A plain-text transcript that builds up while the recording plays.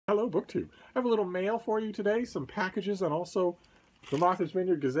Hello, BookTube. I have a little mail for you today, some packages, and also the Martha's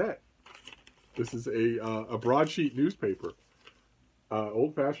Vineyard Gazette. This is a broadsheet newspaper,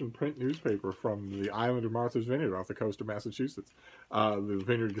 old-fashioned print newspaper from the island of Martha's Vineyard off the coast of Massachusetts. The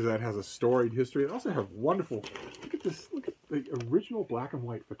Vineyard Gazette has a storied history. It also has wonderful, look at this, look at the original black and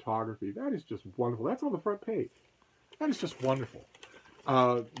white photography. That is just wonderful. That's on the front page. That is just wonderful.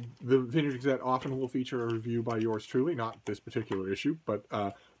 The Vineyard Gazette often will feature a review by yours truly, not this particular issue, but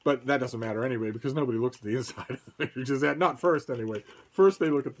that doesn't matter anyway because nobody looks at the inside of the Vineyard Gazette. Not first, anyway. First,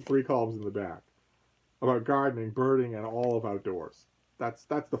 they look at the 3 columns in the back about gardening, birding, and all of outdoors. That's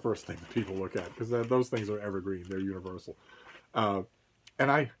the first thing that people look at because those things are evergreen. They're universal. And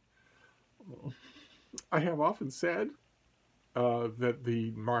I have often said that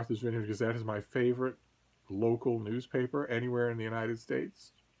the Martha's Vineyard Gazette is my favorite local newspaper anywhere in the United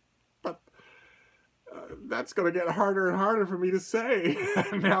States, but that's going to get harder and harder for me to say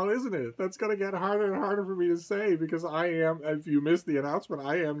now, isn't it? That's going to get harder and harder for me to say because I am, if you missed the announcement,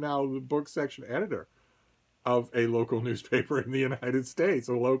 I am now the book section editor of a local newspaper in the United States,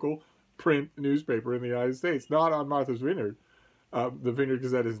 a local print newspaper in the United States, not on Martha's Vineyard. The Vineyard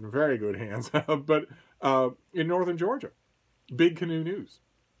Gazette is in very good hands, but in northern Georgia, Big Canoe News.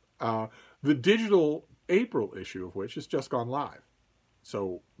 The digital April issue of which has just gone live.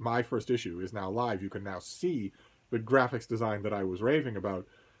 So my first issue is now live. You can now see the graphics design that I was raving about.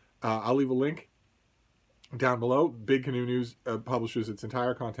 I'll leave a link down below. Big Canoe News publishes its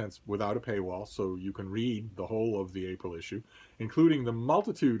entire contents without a paywall, so you can read the whole of the April issue, including the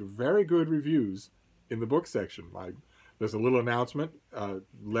multitude of very good reviews in the book section. There's a little announcement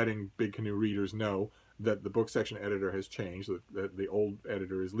letting Big Canoe readers know that the book section editor has changed, that the old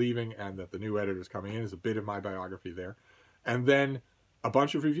editor is leaving, and that the new editor is coming in. There's a bit of my biography there. And then a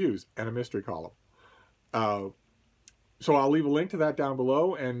bunch of reviews and a mystery column. So I'll leave a link to that down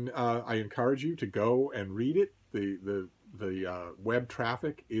below, and I encourage you to go and read it. The web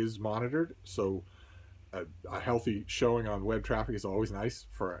traffic is monitored, so a healthy showing on web traffic is always nice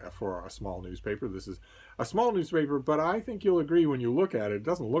for a small newspaper. This is a small newspaper, but I think you'll agree when you look at it, it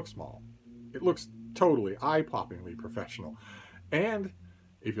doesn't look small. It looks totally eye-poppingly professional. And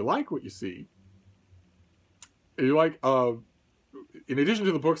if you like what you see, you like, in addition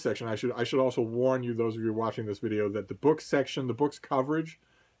to the book section, I should also warn you, those of you watching this video, that the book section, the book's coverage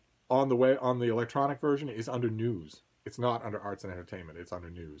on the electronic version is under news. It's not under arts and entertainment. It's under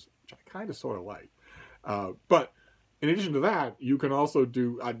news, which I kind of sort of like. But in addition to that, you can also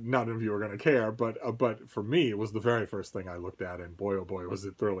do, none of you are going to care, but for me, it was the very first thing I looked at, and boy, oh boy, was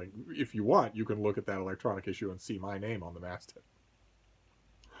it thrilling. If you want, you can look at that electronic issue and see my name on the masthead.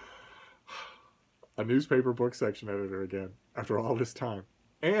 A newspaper book section editor again, after all this time.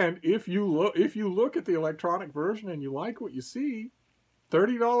 And if you look at the electronic version and you like what you see,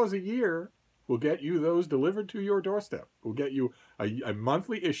 $30 a year will get you those delivered to your doorstep. Will get you a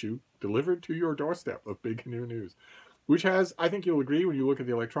monthly issue delivered to your doorstep of Big Canoe News, which has, I think you'll agree when you look at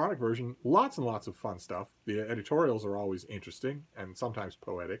the electronic version, lots and lots of fun stuff. The editorials are always interesting and sometimes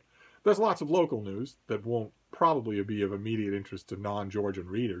poetic. There's lots of local news that won't probably be of immediate interest to non-Georgian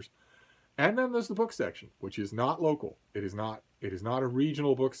readers. And then there's the book section, which is not local. It is not a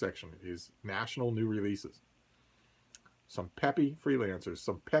regional book section. It is national new releases. Some peppy freelancers,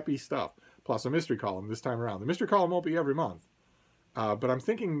 some peppy stuff, plus a mystery column this time around. The mystery column won't be every month, but I'm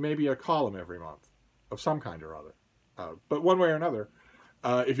thinking maybe a column every month of some kind or other. But one way or another,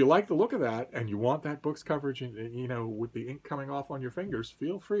 if you like the look of that and you want that book's coverage, you know, with the ink coming off on your fingers,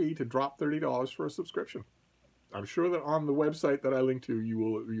 feel free to drop $30 for a subscription. I'm sure that on the website that I link to, you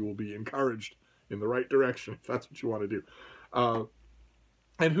will be encouraged in the right direction if that's what you want to do.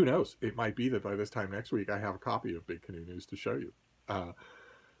 And who knows? It might be that by this time next week, I have a copy of Big Canoe News to show you. A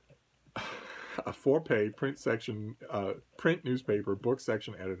 4-page print newspaper book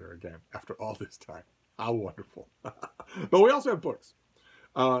section editor again after all this time. How wonderful. But we also have books.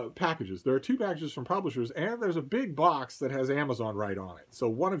 Packages. There are 2 packages from publishers, and there's a big box that has Amazon right on it. So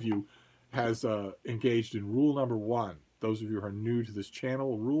one of you has engaged in rule number 1. Those of you who are new to this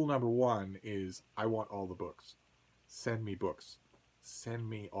channel, rule number 1 is, I want all the books. Send me books. Send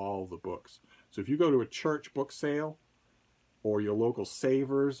me all the books. So if you go to a church book sale or your local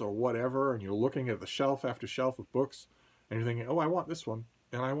Savers or whatever, and you're looking at the shelf after shelf of books, and you're thinking, oh, I want this one,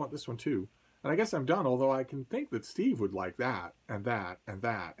 and I want this one too. And I guess I'm done, although I can think that Steve would like that, and that, and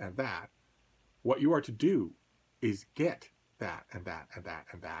that, and that. What you are to do is get that, and that, and that,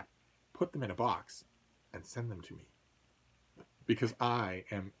 and that, put them in a box, and send them to me. Because I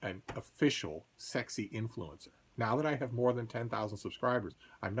am an official sexy influencer. Now that I have more than 10,000 subscribers,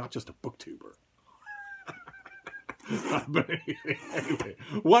 I'm not just a booktuber. But anyway,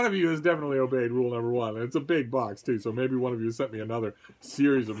 one of you has definitely obeyed rule number 1. And it's a big box, too, so maybe one of you sent me another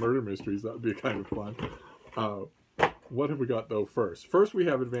series of murder mysteries. That would be kind of fun. What have we got, though, first? First, we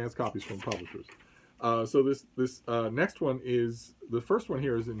have advanced copies from publishers. So this next one is, the first one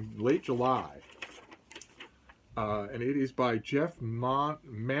here is in late July. And it is by Jeff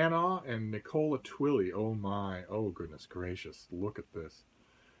Manaugh and Nicola Twilley. Oh, my. Oh, goodness gracious. Look at this.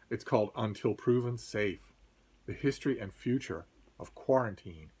 It's called Until Proven Safe: The History and Future of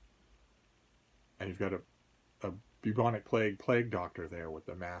Quarantine. And you've got a bubonic plague doctor there with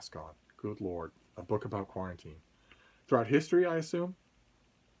the mask on. Good Lord. A book about quarantine. Throughout history, I assume.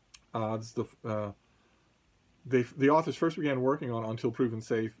 This is the authors first began working on Until Proven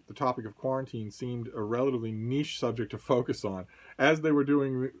Safe. The topic of quarantine seemed a relatively niche subject to focus on. As they were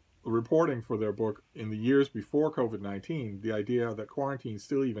doing reporting for their book in the years before COVID-19, the idea that quarantine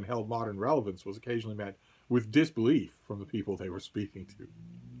still even held modern relevance was occasionally met with disbelief from the people they were speaking to.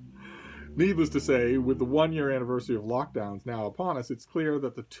 Needless to say, with the 1-year anniversary of lockdowns now upon us, it's clear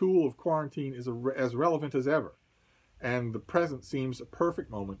that the tool of quarantine is as relevant as ever, and the present seems a perfect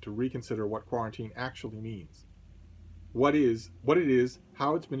moment to reconsider what quarantine actually means. What it is,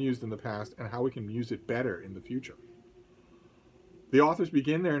 how it's been used in the past, and how we can use it better in the future. The authors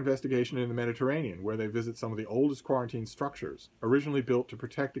begin their investigation in the Mediterranean, where they visit some of the oldest quarantine structures, originally built to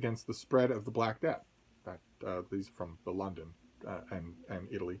protect against the spread of the Black Death. These are from the London and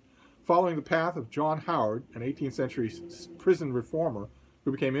Italy. Following the path of John Howard, an 18th century prison reformer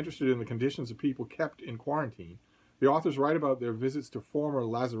who became interested in the conditions of people kept in quarantine, the authors write about their visits to former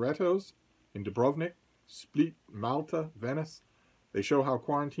lazarettos in Dubrovnik, Split, Malta, Venice. They show how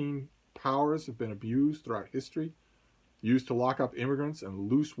quarantine powers have been abused throughout history, used to lock up immigrants and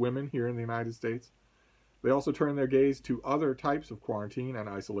loose women here in the United States. They also turn their gaze to other types of quarantine and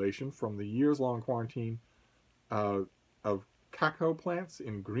isolation, from the years-long quarantine of cacao plants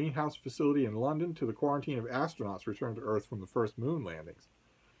in greenhouse facility in London to the quarantine of astronauts returned to Earth from the first moon landings.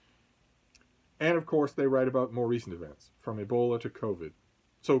 And of course, they write about more recent events, from Ebola to COVID.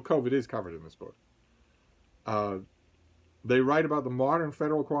 So COVID is covered in this book. They write about the modern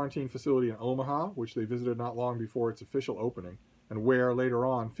federal quarantine facility in Omaha, which they visited not long before its official opening, and where, later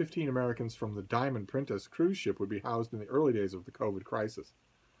on, 15 Americans from the Diamond Princess cruise ship would be housed in the early days of the COVID crisis.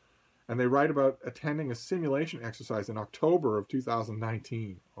 And they write about attending a simulation exercise in October of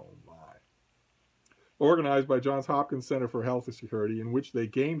 2019. Oh my. Organized by Johns Hopkins Center for Health and Security, in which they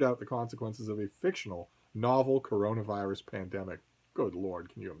gamed out the consequences of a fictional, novel coronavirus pandemic. Good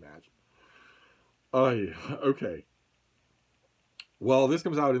Lord, can you imagine? Okay. Well, this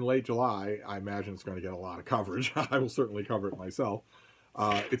comes out in late July. I imagine it's going to get a lot of coverage. I will certainly cover it myself.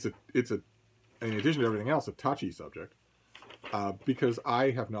 It's in addition to everything else, a touchy subject, because I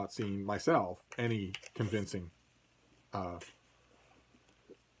have not seen myself any convincing. I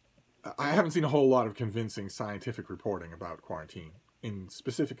haven't seen a whole lot of convincing scientific reporting about quarantine in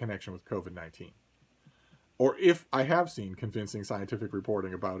specific connection with COVID-19. Or if I have seen convincing scientific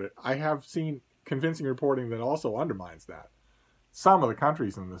reporting about it, I have seen convincing reporting that also undermines that. Some of the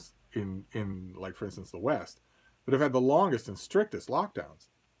countries in like, for instance, the West, that have had the longest and strictest lockdowns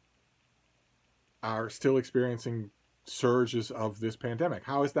are still experiencing surges of this pandemic.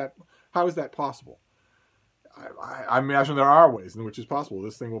 How is that possible? I imagine there are ways in which it's possible.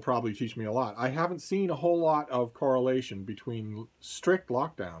 This thing will probably teach me a lot. I haven't seen a whole lot of correlation between strict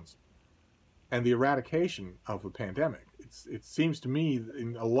lockdowns and the eradication of a pandemic. It seems to me,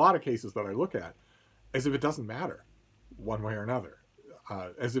 in a lot of cases that I look at, as if it doesn't matter one way or another,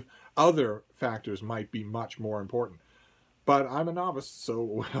 as if other factors might be much more important. But I'm a novice,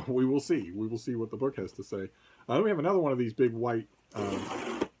 so we will see. We will see what the book has to say. Then we have another one of these big white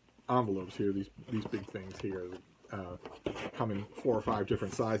envelopes here, these big things here, come in 4 or 5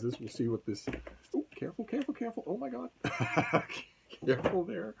 different sizes. We'll see what this... Oh, careful, careful, careful. Oh, my God. Careful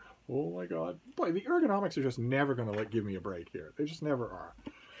there. Oh, my God. Boy, the ergonomics are just never going to give me a break here. They just never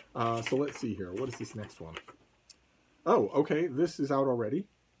are. So let's see here. What is this next one? Oh, okay. This is out already.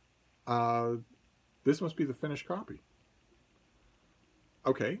 This must be the finished copy.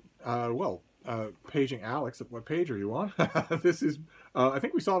 Okay. Paging Alex, at what page are you on? This is, I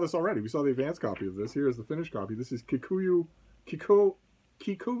think we saw this already. We saw the advanced copy of this. Here is the finished copy. This is Kikuko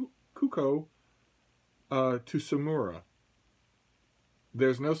to Samura.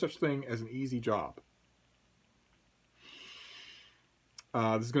 There's no such thing as an easy job.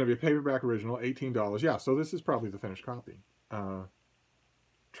 This is going to be a paperback original, $18. Yeah, so this is probably the finished copy.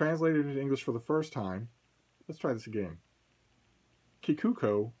 Translated into English for the first time. Let's try this again.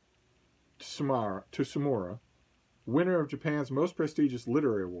 Kikuko to Samura, winner of Japan's most prestigious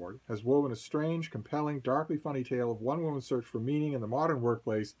literary award, has woven a strange, compelling, darkly funny tale of one woman's search for meaning in the modern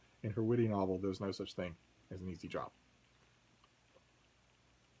workplace in her witty novel, There's No Such Thing as an Easy Job.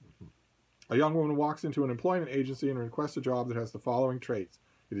 A young woman walks into an employment agency and requests a job that has the following traits.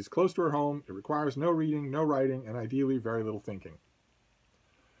 It is close to her home, it requires no reading, no writing, and ideally very little thinking.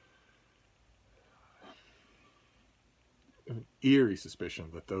 An eerie suspicion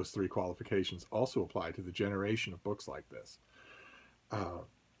that those three qualifications also apply to the generation of books like this.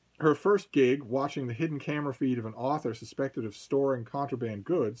 Her first gig, watching the hidden camera feed of an author suspected of storing contraband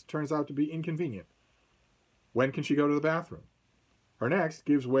goods, turns out to be inconvenient. When can she go to the bathroom? Her next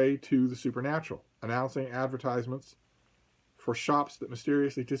gives way to the supernatural, announcing advertisements for shops that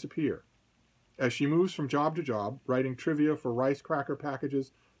mysteriously disappear. As she moves from job to job, writing trivia for rice cracker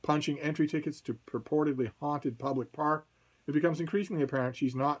packages, punching entry tickets to purportedly haunted public park, it becomes increasingly apparent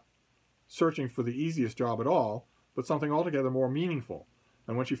she's not searching for the easiest job at all, but something altogether more meaningful.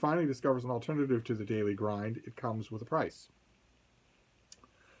 And when she finally discovers an alternative to the daily grind, it comes with a price.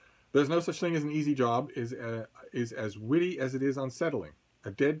 There's No Such Thing as an Easy Job is as witty as it is unsettling.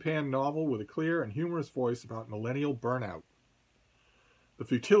 A deadpan novel with a clear and humorous voice about millennial burnout, the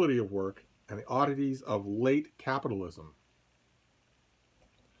futility of work, and the oddities of late capitalism.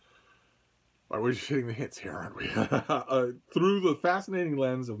 We're just hitting the hits here, aren't we? Through the fascinating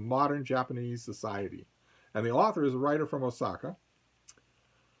lens of modern Japanese society. And the author is a writer from Osaka.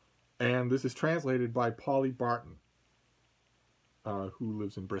 And this is translated by Polly Barton, who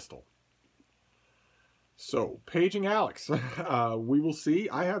lives in Bristol. So, Paging Alex. We will see.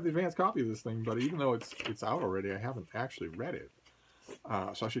 I have the advanced copy of this thing, but even though it's out already, I haven't actually read it.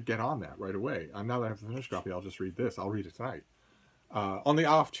 So I should get on that right away. Now that I have the finished copy, I'll just read this. I'll read it tonight. On the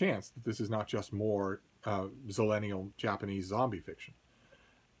off chance that this is not just more zillennial Japanese zombie fiction,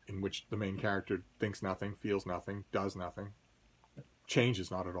 in which the main character thinks nothing, feels nothing, does nothing, changes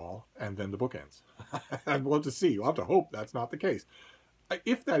not at all, and then the book ends. We'll have to see. We'll have to hope that's not the case.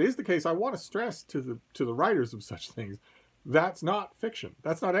 If that is the case, I want to stress to the writers of such things, that's not fiction.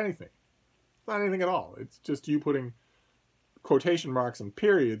 That's not anything. It's not anything at all. It's just you putting quotation marks and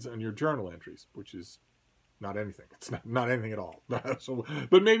periods on your journal entries, which is not anything. It's not anything at all. So,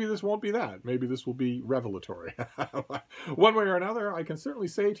 but maybe this won't be that. Maybe this will be revelatory. One way or another, I can certainly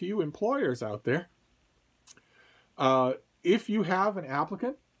say to you employers out there, if you have an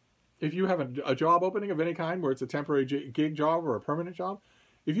applicant, if you have a job opening of any kind where it's a temporary gig job or a permanent job,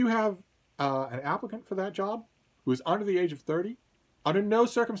 if you have an applicant for that job who is under the age of 30, under no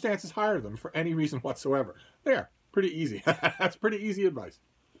circumstances hire them for any reason whatsoever. There, pretty easy. That's pretty easy advice.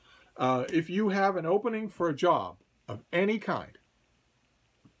 If you have an opening for a job of any kind,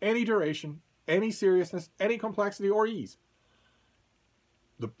 any duration, any seriousness, any complexity or ease,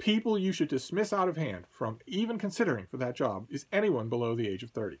 the people you should dismiss out of hand from even considering for that job is anyone below the age of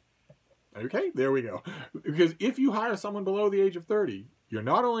 30. Okay, there we go. Because if you hire someone below the age of 30, you're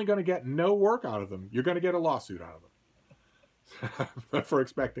not only going to get no work out of them, you're going to get a lawsuit out of them for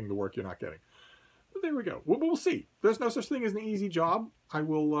expecting the work you're not getting. But there we go. We'll see. There's no such thing as an easy job. I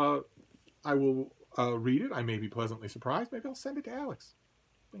will read it. I may be pleasantly surprised. Maybe I'll send it to Alex.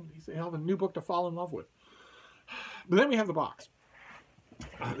 He'll have a new book to fall in love with. But then we have the box.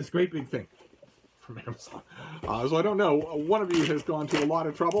 This great big thing from Amazon. So I don't know. One of you has gone to a lot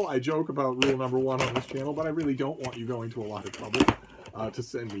of trouble. I joke about rule number 1 on this channel, but I really don't want you going to a lot of trouble to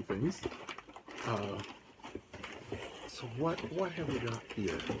send me things. So what have we got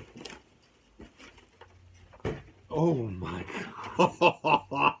here? Oh my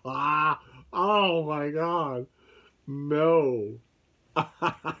god. Oh my god. No.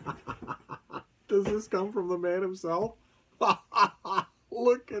 Does this come from the man himself?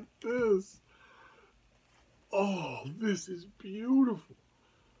 Look at this. Oh, this is beautiful.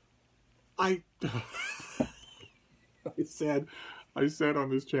 I said on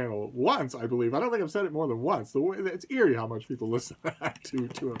this channel once, I believe. I don't think I've said it more than once. It's eerie how much people listen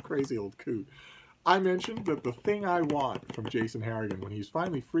to a crazy old coot. I mentioned that the thing I want from Jason Harrigan when he's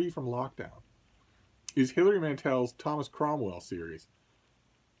finally free from lockdown is Hilary Mantel's Thomas Cromwell series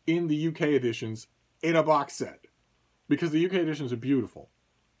in the UK editions in a box set. Because the UK editions are beautiful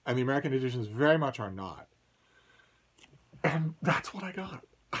and the American editions very much are not. And that's what I got.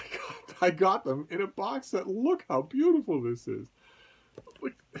 I got them in a box set. Look how beautiful this is.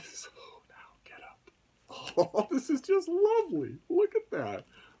 Look, oh, now get up. Oh, this is just lovely. Look at that.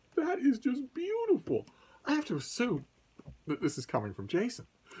 That is just beautiful. I have to assume that this is coming from Jason.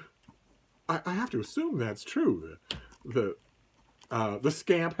 I have to assume that's true. The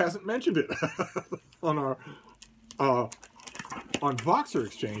scamp hasn't mentioned it on our on Voxer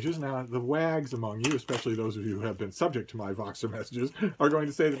exchanges. Now, the wags among you, especially those of you who have been subject to my Voxer messages, are going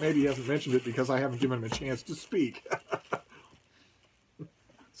to say that maybe he hasn't mentioned it because I haven't given him a chance to speak.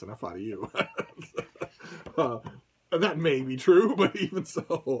 That's enough out of you. That may be true, but even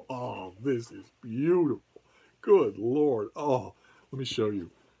so, oh, this is beautiful. Good Lord. Oh, let me show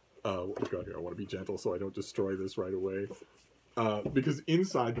you what we've got here. I want to be gentle so I don't destroy this right away. Because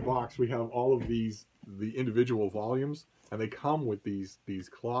inside the box we have all of the individual volumes, and they come with these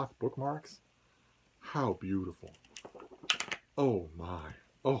cloth bookmarks. How beautiful. Oh my.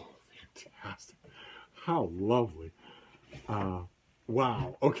 Oh, fantastic. How lovely.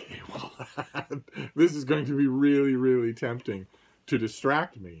 Wow. Okay, well, this is going to be really, really tempting to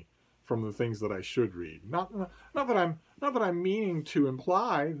distract me from the things that I should read. Not that I'm meaning to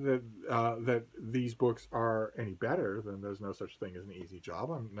imply that that these books are any better than There's No Such Thing as an Easy Job.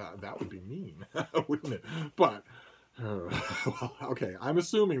 That would be mean, wouldn't it? But well, okay, I'm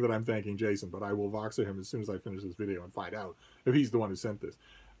assuming that I'm thanking Jason, but I will Voxer him as soon as I finish this video and find out if he's the one who sent this.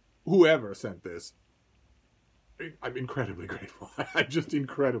 Whoever sent this, I'm incredibly grateful. I'm just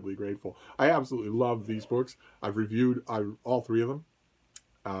incredibly grateful. I absolutely love these books. I've reviewed all three of them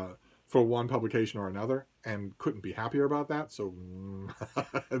for one publication or another, and couldn't be happier about that. So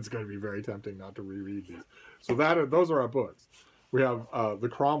it's going to be very tempting not to reread these. So those are our books. We have the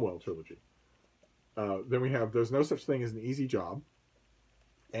Cromwell trilogy. Then we have There's No Such Thing as an Easy Job,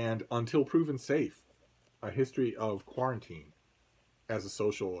 and Until Proven Safe, a history of quarantine as a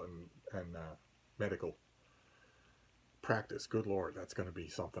social and medical practice. Good Lord, that's going to be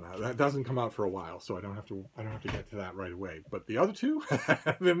something. That doesn't come out for a while, so I don't have to get to that right away. But the other two,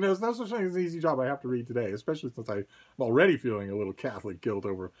 then There's No Such Thing as an Easy Job, I have to read today, especially since I'm already feeling a little Catholic guilt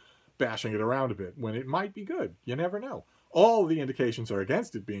over bashing it around a bit when it might be good. You never know. All the indications are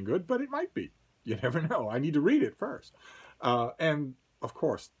against it being good, but it might be. You never know. I need to read it first. And of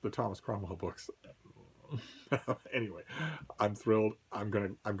course, the Thomas Cromwell books. Anyway, I'm thrilled. I'm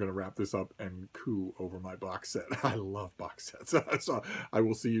gonna wrap this up and coo over my box set. I love box sets. So I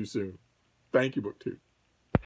will see you soon. Thank you, BookTube.